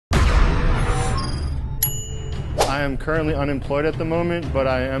I am currently unemployed at the moment, but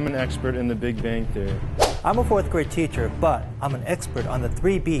I am an expert in the Big Bang Theory. I'm a fourth grade teacher, but I'm an expert on the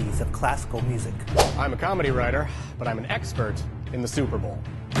 3 Bs of classical music. I'm a comedy writer, but I'm an expert in the Super Bowl.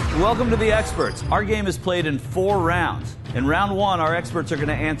 Welcome to The Experts. Our game is played in 4 rounds. In round 1, our experts are going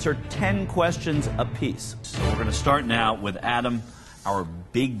to answer 10 questions apiece. So we're going to start now with Adam, our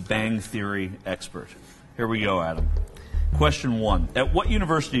Big Bang Theory expert. Here we go, Adam. Question 1. At what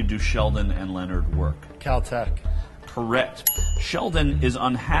university do Sheldon and Leonard work? Caltech. Correct. Sheldon is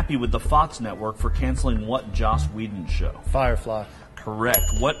unhappy with the Fox network for canceling what Joss Whedon show? Firefly. Correct.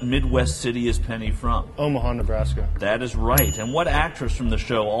 What Midwest city is Penny from? Omaha, Nebraska. That is right. And what actress from the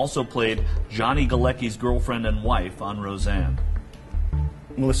show also played Johnny Galecki's girlfriend and wife on Roseanne?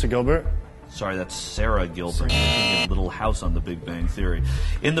 Melissa Gilbert. Sorry, that's Sarah Gilbert. Thinking of Little House on The Big Bang Theory.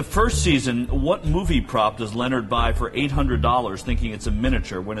 In the first season, what movie prop does Leonard buy for $800 thinking it's a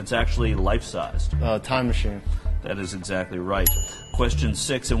miniature when it's actually life-sized? Time Machine. That is exactly right. Question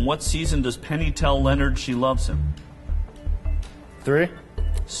 6. In what season does Penny tell Leonard she loves him? 3.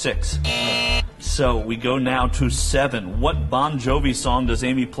 6. So we go now to 7. What Bon Jovi song does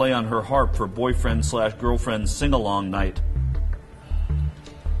Amy play on her harp for boyfriend/girlfriend sing-along night?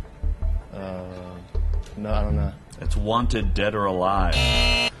 No, I don't know. It's Wanted, Dead or Alive.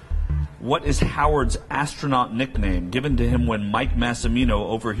 What is Howard's astronaut nickname given to him when Mike Massimino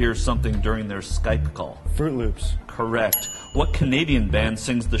overhears something during their Skype call? Fruit Loops. Correct. What Canadian band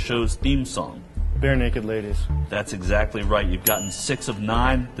sings the show's theme song? Bare Naked Ladies. That's exactly right. You've gotten 6 of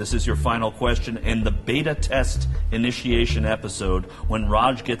 9. This is your final question. In the beta test initiation episode, when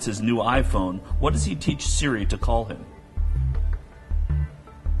Raj gets his new iPhone, what does he teach Siri to call him?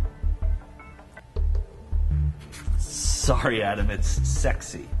 Sorry, Adam, it's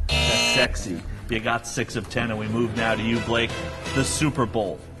sexy. That's sexy. You got 6 of 10, and we move now to you, Blake, the Super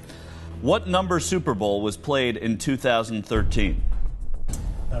Bowl. What number Super Bowl was played in 2013?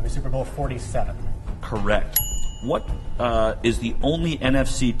 That would be Super Bowl 47. Correct. What is the only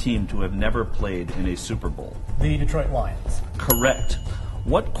NFC team to have never played in a Super Bowl? The Detroit Lions. Correct.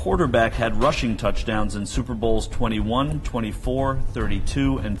 What quarterback had rushing touchdowns in Super Bowls 21, 24,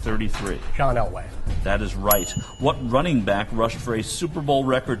 32, and 33? John Elway. That is right. What running back rushed for a Super Bowl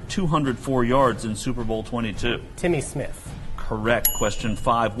record 204 yards in Super Bowl 22? Timmy Smith. Correct. Question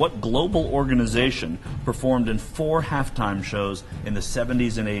 5. What global organization performed in 4 halftime shows in the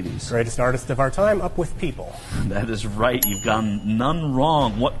 70s and 80s? Greatest artist of our time, Up With People. That is right. You've gotten none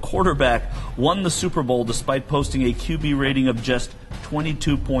wrong. What quarterback won the Super Bowl despite posting a QB rating of just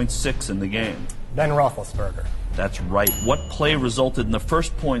 22.6 in the game? Ben Roethlisberger. That's right. What play resulted in the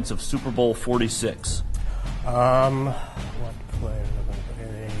first points of Super Bowl 46? What play?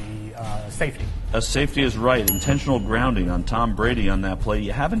 Safety. A safety is right. Intentional grounding on Tom Brady on that play.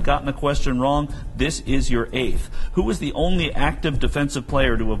 You haven't gotten a question wrong. This is your 8th. Who was the only active defensive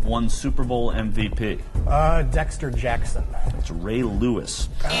player to have won Super Bowl MVP? Dexter Jackson. That's Ray Lewis.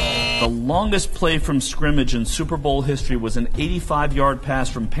 The longest play from scrimmage in Super Bowl history was an 85-yard pass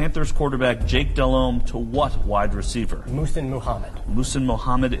from Panthers quarterback Jake Delhomme to what wide receiver? Muhsin Muhammad. Muhsin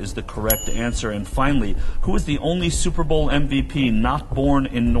Muhammad is the correct answer. And finally, who is the only Super Bowl MVP not born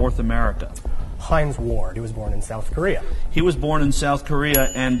in North America? Heinz Ward. He was born in South Korea. He was born in South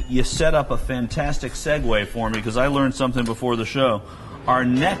Korea, and you set up a fantastic segue for me because I learned something before the show. Our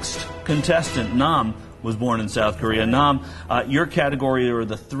next contestant, Nam, was born in South Korea. Nam, your category are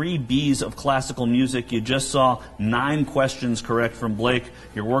the 3 Bs of classical music. You just saw 9 questions correct from Blake.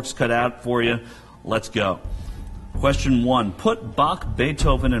 Your work's cut out for you. Let's go. Question 1. Put Bach,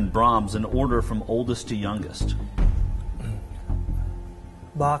 Beethoven, and Brahms in order from oldest to youngest.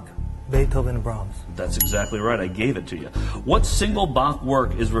 Bach, Beethoven, and Brahms. That's exactly right. I gave it to you. What single Bach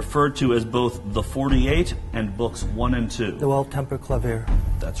work is referred to as both the 48 and books 1 and 2? The Well-Tempered Clavier.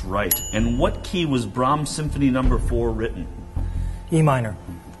 That's right. And what key was Brahms Symphony No. 4 written? E minor.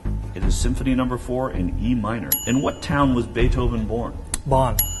 It is Symphony No. 4 in E minor. In what town was Beethoven born?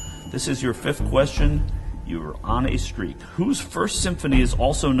 Bonn. This is your 5th question. You are on a streak. Whose first symphony is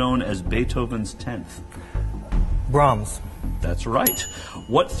also known as Beethoven's 10th? Brahms. That's right.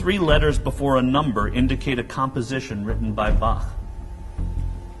 What 3 letters before a number indicate a composition written by Bach?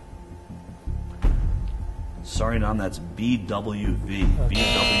 Sorry, Nam, that's BWV. Okay.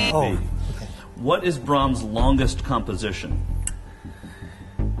 BWV. Oh, okay. What is Brahms' longest composition?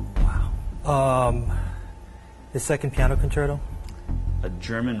 Wow. His second piano concerto? A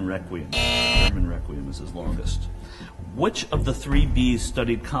German Requiem. German Requiem is his longest. Which of the 3 Bs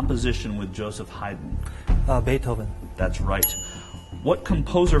studied composition with Joseph Haydn? Beethoven. That's right. What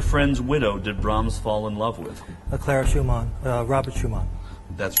composer friend's widow did Brahms fall in love with? Clara Schumann. Robert Schumann.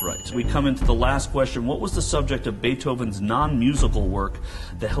 That's right. We come into the last question. What was the subject of Beethoven's non-musical work,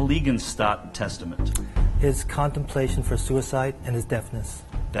 the Heiligenstadt Testament? His contemplation for suicide and his deafness.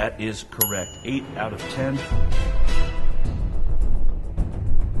 That is correct. 8 out of 10.